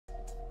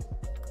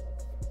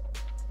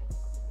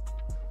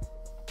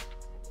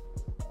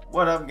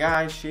What up,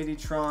 guys?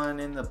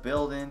 Shadytron in the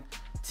building.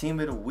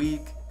 Team of the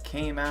week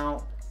came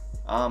out.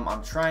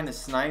 I'm trying to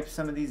snipe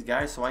some of these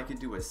guys so I could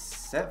do a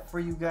set for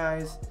you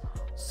guys.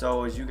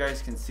 So as you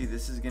guys can see,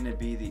 this is going to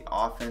be the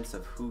offense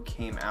of who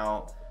came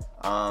out.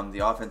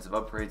 The offensive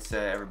upgrade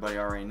set, everybody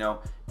already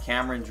know.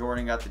 Cameron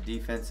Jordan got the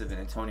defensive and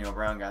Antonio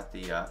Brown got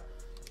the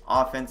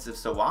offensive.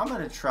 So I'm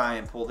going to try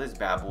and pull this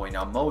bad boy.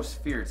 Now,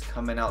 Most Feared's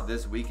coming out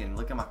this week, and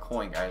look at my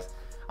coin, guys.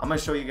 I'm going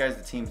to show you guys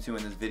the team too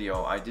in this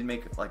video. I did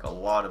make like a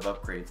lot of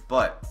upgrades,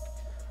 but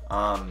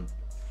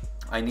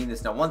I need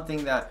this. Now, one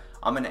thing that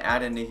I'm going to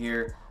add into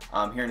here,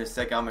 here in a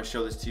second, I'm going to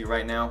show this to you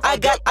right now. I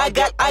got keys.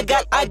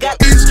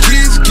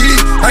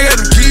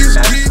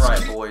 That's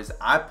right, boys.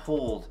 I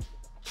pulled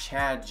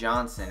Chad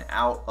Johnson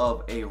out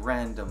of a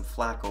random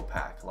Flacco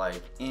pack,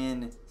 like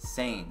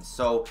insane.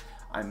 So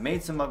I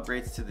made some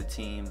upgrades to the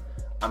team.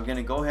 I'm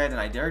gonna go ahead and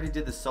I already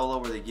did the solo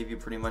where they give you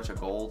pretty much a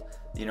gold,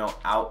 you know,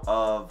 out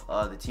of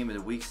the team of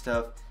the week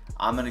stuff.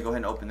 I'm gonna go ahead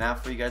and open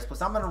that for you guys.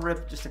 Plus, I'm gonna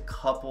rip just a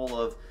couple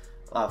of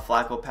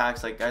Flacco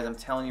packs. Like, guys, I'm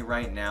telling you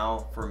right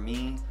now, for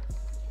me,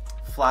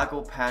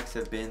 Flacco packs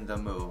have been the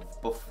move.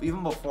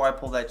 Even before I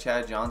pulled that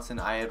Chad Johnson,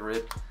 I had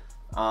ripped.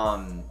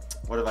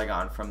 What have I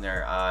gotten from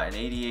there? An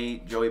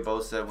 88 Joey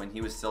Bosa when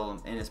he was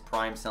still in his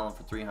prime, selling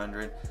for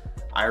 300.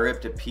 I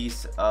ripped a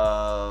piece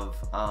of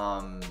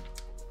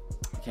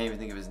I can't even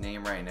think of his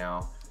name right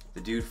now. The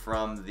dude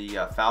from the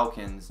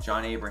Falcons,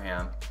 John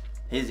Abraham,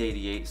 his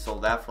 88,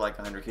 sold that for like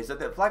 100K. So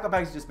the Flacco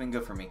pack's just been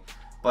good for me.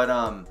 But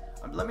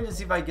let me just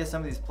see if I can get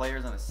some of these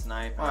players on a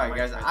snipe. All right,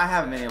 guys, I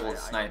haven't been able to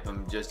snipe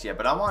them just yet,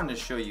 but I wanted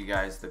to show you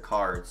guys the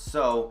cards.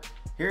 So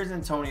here's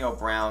Antonio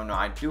Brown.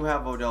 I do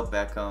have Odell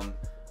Beckham.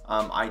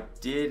 I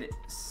did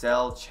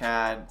sell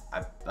Chad.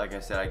 Like I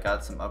said, I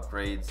got some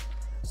upgrades.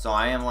 So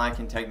I am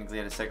lacking technically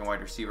at a second wide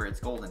receiver.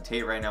 It's Golden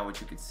Tate right now, which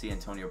you can see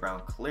Antonio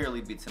Brown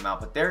clearly beats him out.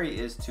 But there he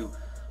is to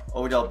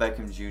Odell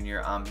Beckham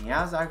Jr. He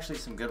has actually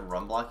some good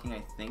run blocking,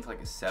 I think,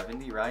 like a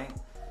 70, right?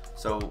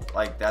 So,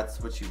 like,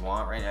 that's what you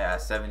want, right? Yeah,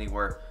 70,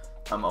 where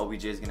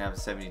OBJ is going to have a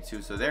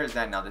 72. So there's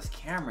that. Now, this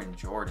Cameron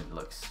Jordan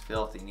looks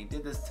filthy. And he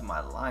did this to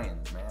my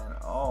Lions, man.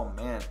 Oh,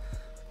 man.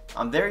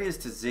 There he is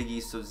to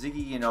Ziggy. So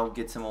Ziggy, you know,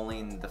 gets him only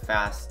in the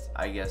fast,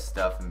 I guess,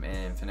 stuff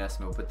and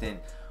finesse move. But then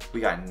we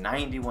got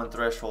 91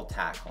 threshold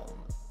tackle,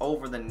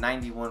 over the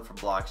 91 for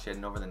block shed,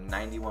 and over the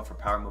 91 for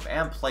power move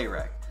and play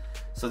rec.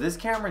 So this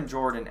Cameron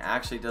Jordan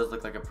actually does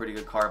look like a pretty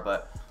good card.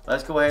 But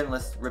let's go ahead and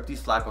let's rip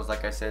these Flaccos,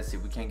 like I said, see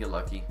if we can't get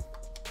lucky.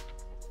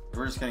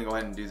 We're just going to go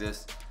ahead and do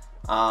this.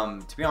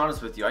 To be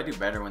honest with you, I do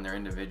better when they're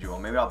individual.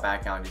 Maybe I'll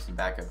back out and do some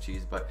backup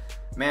cheese, but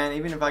man,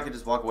 even if I could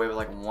just walk away with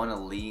like one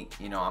elite,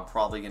 you know, I'm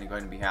probably gonna go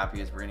ahead and be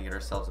happy, as we're gonna get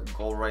ourselves a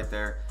gold right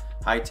there.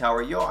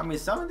 Hightower, yo, I mean,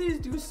 some of these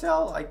do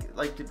sell.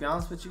 Like to be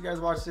honest with you guys,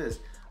 watch this.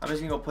 I'm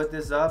just gonna go put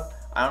this up.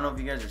 I don't know if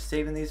you guys are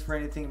saving these for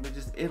anything, but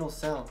just it'll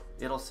sell.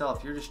 It'll sell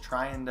if you're just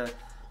trying to,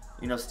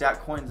 you know,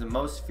 stack coins. The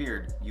Most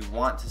Feared, you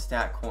want to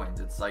stack coins.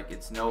 It's like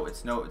it's no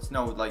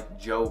like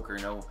joke or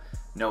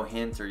no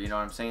hint, or you know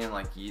what I'm saying,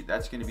 like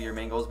that's going to be your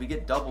main goals. We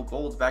get double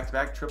golds,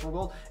 back-to-back, triple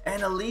gold,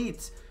 and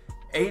elite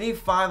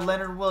 85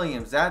 Leonard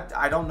Williams. That,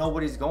 I don't know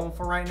what he's going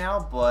for right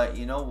now, but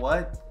you know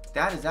what,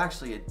 that is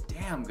actually a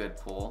damn good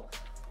pull.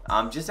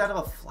 Just out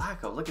of a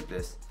Flacco. Look at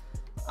this.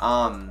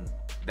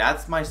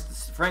 That's my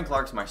Frank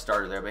Clark's my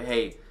starter there, but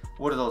hey,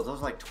 what are those are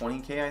like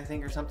 20K I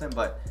think or something,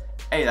 but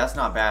hey, that's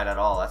not bad at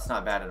all. That's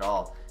not bad at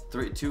all.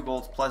 2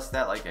 golds plus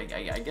that. Like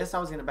I guess I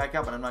was gonna back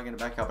out, but I'm not gonna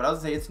back out. But I was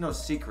gonna say, it's no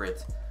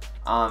secret,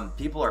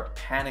 people are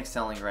panic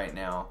selling right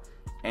now,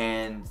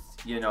 and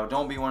you know,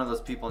 don't be one of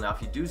those people. Now,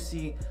 if you do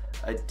see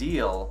a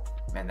deal,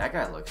 man, that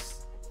guy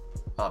looks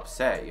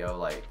upset, yo.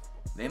 Like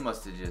they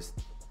must have just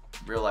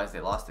realized they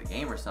lost the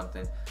game or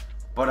something.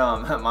 But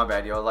my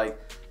bad, yo. Like,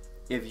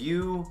 if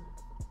you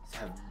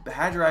have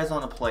had your eyes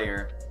on a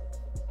player,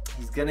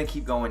 he's gonna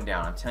keep going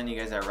down. I'm telling you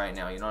guys that right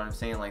now. You know what I'm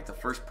saying? Like the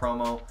first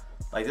promo,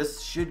 like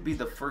this should be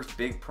the first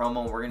big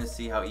promo. We're gonna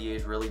see how EA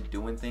is really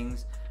doing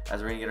things,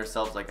 as we're gonna get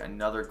ourselves like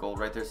another gold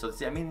right there. So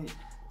see, I mean,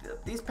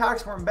 these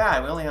packs weren't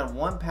bad. We only had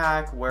one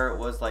pack where it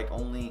was like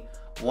only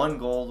 1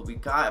 gold. We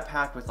got a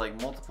pack with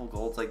like multiple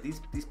golds. Like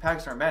these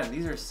packs aren't bad, and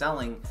these are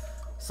selling.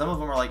 Some of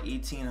them are like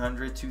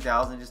 1,800,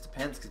 2,000. Just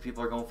depends, because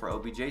people are going for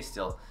OBJ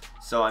still.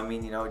 So I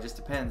mean, you know, it just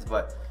depends.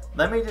 But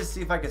let me just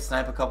see if I can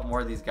snipe a couple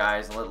more of these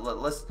guys.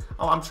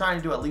 I'm trying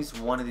to do at least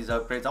one of these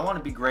upgrades. I want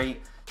to be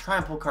great. Try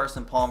and pull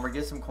Carson Palmer.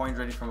 Get some coins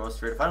ready for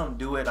Most Feared. If I don't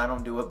do it, I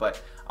don't do it. But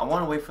I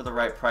want to wait for the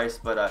right price.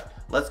 But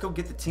let's go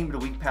get the team of the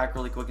week pack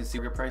really quick and see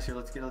your price here.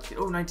 Let's get.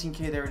 Oh,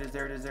 19K. There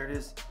it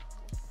is.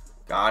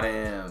 Got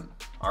him.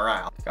 All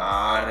right.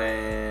 Got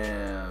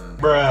him.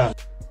 Bruh.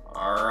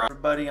 All right,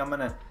 everybody. I'm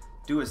gonna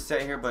do a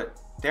set here, but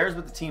there's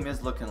what the team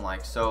is looking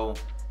like. So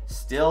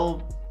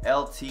still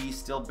LT,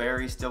 still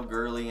Barry, still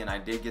Gurley, and I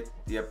did get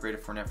the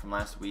upgraded Fournette from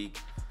last week.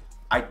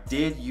 I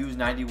did use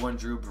 91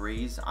 Drew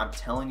Brees. I'm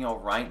telling y'all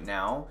right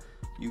now,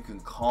 you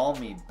can call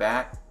me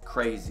back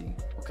crazy,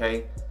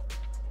 okay?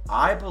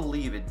 I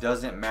believe it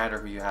doesn't matter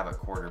who you have at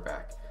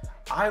quarterback.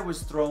 I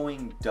was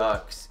throwing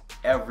ducks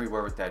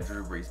everywhere with that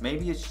Drew Brees.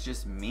 Maybe it's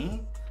just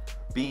me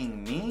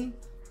being me,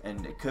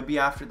 and it could be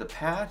after the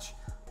patch,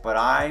 but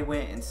I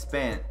went and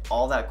spent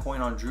all that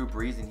coin on Drew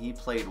Brees, and he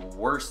played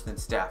worse than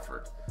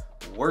Stafford.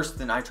 Worse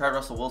than I tried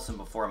Russell Wilson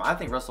before him. I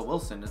think Russell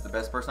Wilson is the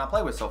best person I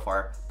played with so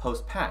far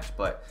post-patch,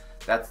 but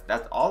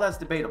that's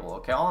debatable,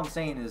 okay? All I'm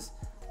saying is,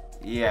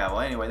 yeah,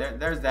 well, anyway,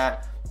 there's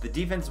that. The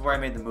defense is where I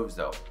made the moves,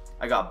 though.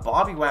 I got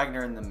Bobby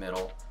Wagner in the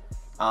middle.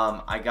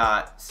 I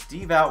got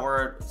Steve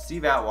Atwater,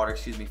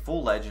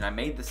 full legend. I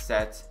made the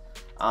set.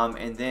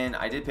 And then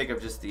I did pick up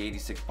just the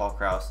 86 Paul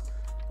Krause.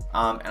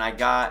 And I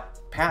got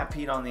Pat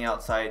Pete on the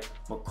outside.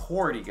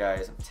 McCourty,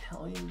 guys. I'm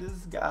telling you,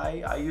 this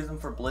guy, I use him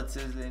for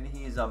blitzes, and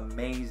he's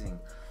amazing.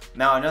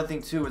 Now, another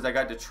thing, too, is I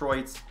got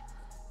Detroit's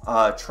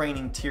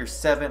training tier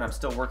 7. I'm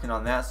still working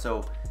on that.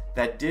 So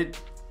that did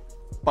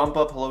bump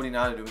up Haloti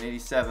now to do an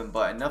 87,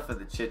 but enough of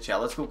the chit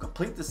chat. Let's go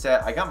complete the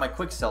set. I got my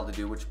quick sell to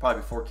do, which is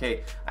probably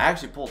 4K. I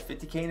actually pulled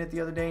 50K in it the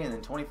other day, and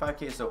then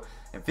 25K. So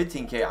and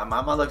 15K.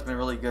 My luck's been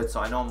really good, so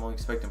I know I'm only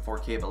expecting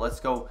 4K. But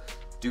let's go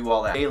do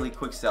all that daily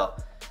quick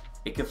sell.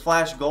 It could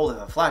flash gold.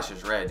 If it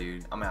flashes red,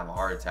 dude, I'm gonna have a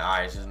heart attack.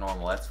 Alright, it's just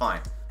normal. That's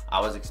fine. I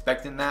was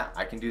expecting that.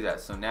 I can do that.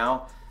 So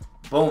now,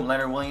 boom,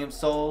 Leonard Williams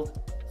sold.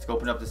 Let's go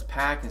open up this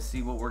pack and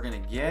see what we're gonna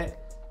get.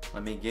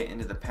 Let me get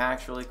into the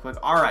packs really quick.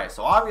 Alright,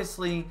 so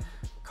obviously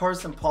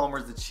Carson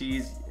Palmer's the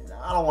cheese.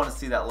 I don't want to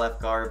see that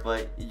left guard,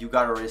 but you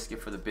got to risk it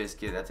for the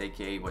biscuit. That's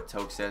aka what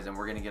Toke says, and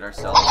we're going to get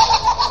ourselves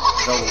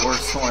the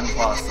worst one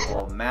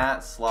possible. Matt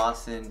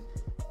Slauson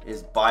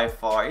is by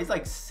far, he's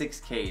like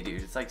 6K,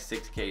 dude. It's like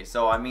 6K.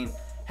 So, I mean,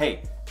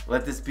 hey,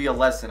 let this be a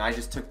lesson. I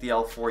just took the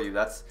L for you.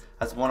 That's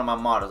one of my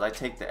mottos. I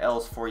take the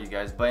L's for you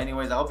guys. But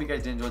anyways, I hope you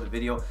guys did enjoy the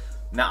video.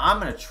 Now, I'm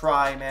going to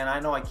try, man. I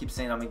know I keep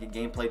saying I'm going to get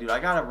gameplay, dude. I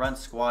got to run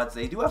squads.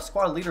 They do have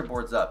squad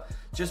leaderboards up.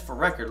 Just for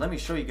record, let me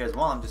show you guys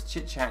while I'm just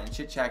chit-chatting,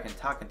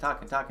 talking.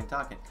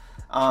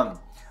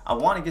 I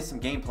want to get some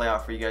gameplay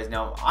out for you guys.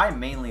 Now, I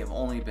mainly have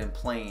only been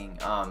playing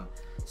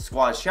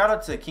squads. Shout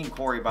out to King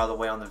Corey, by the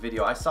way, on the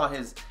video. I saw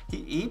his,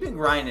 he been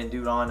grinding,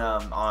 dude,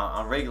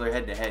 on regular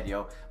head-to-head,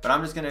 yo. But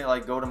I'm just going to,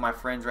 like, go to my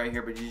friends right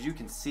here. But as you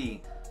can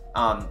see,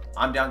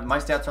 I'm down, my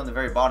stats are on the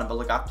very bottom, but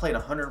look, I've played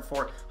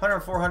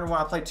 101,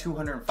 I played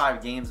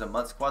 205 games of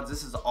Mud Squads.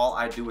 This is all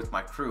I do with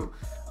my crew.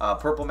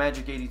 Purple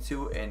Magic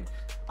 82 and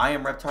I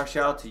Am Reptar,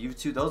 shout out to you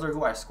two. Those are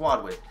who I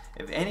squad with.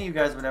 If any of you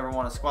guys would ever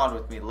want to squad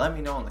with me, let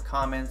me know in the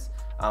comments.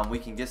 We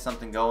can get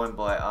something going,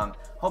 but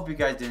hope you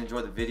guys did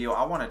enjoy the video.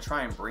 I want to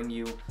try and bring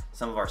you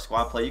some of our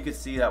squad play. You can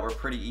see that we're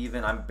pretty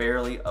even. I'm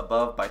barely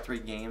above by 3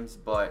 games,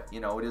 but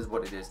you know, it is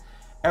what it is.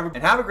 And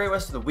have a great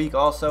rest of the week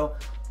also.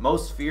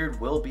 Most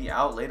Feared will be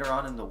out later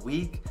on in the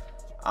week.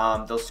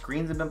 Those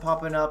screens have been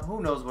popping up.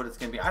 Who knows what it's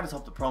going to be. I just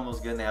hope the promo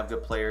is good and they have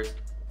good players.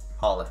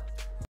 Holla.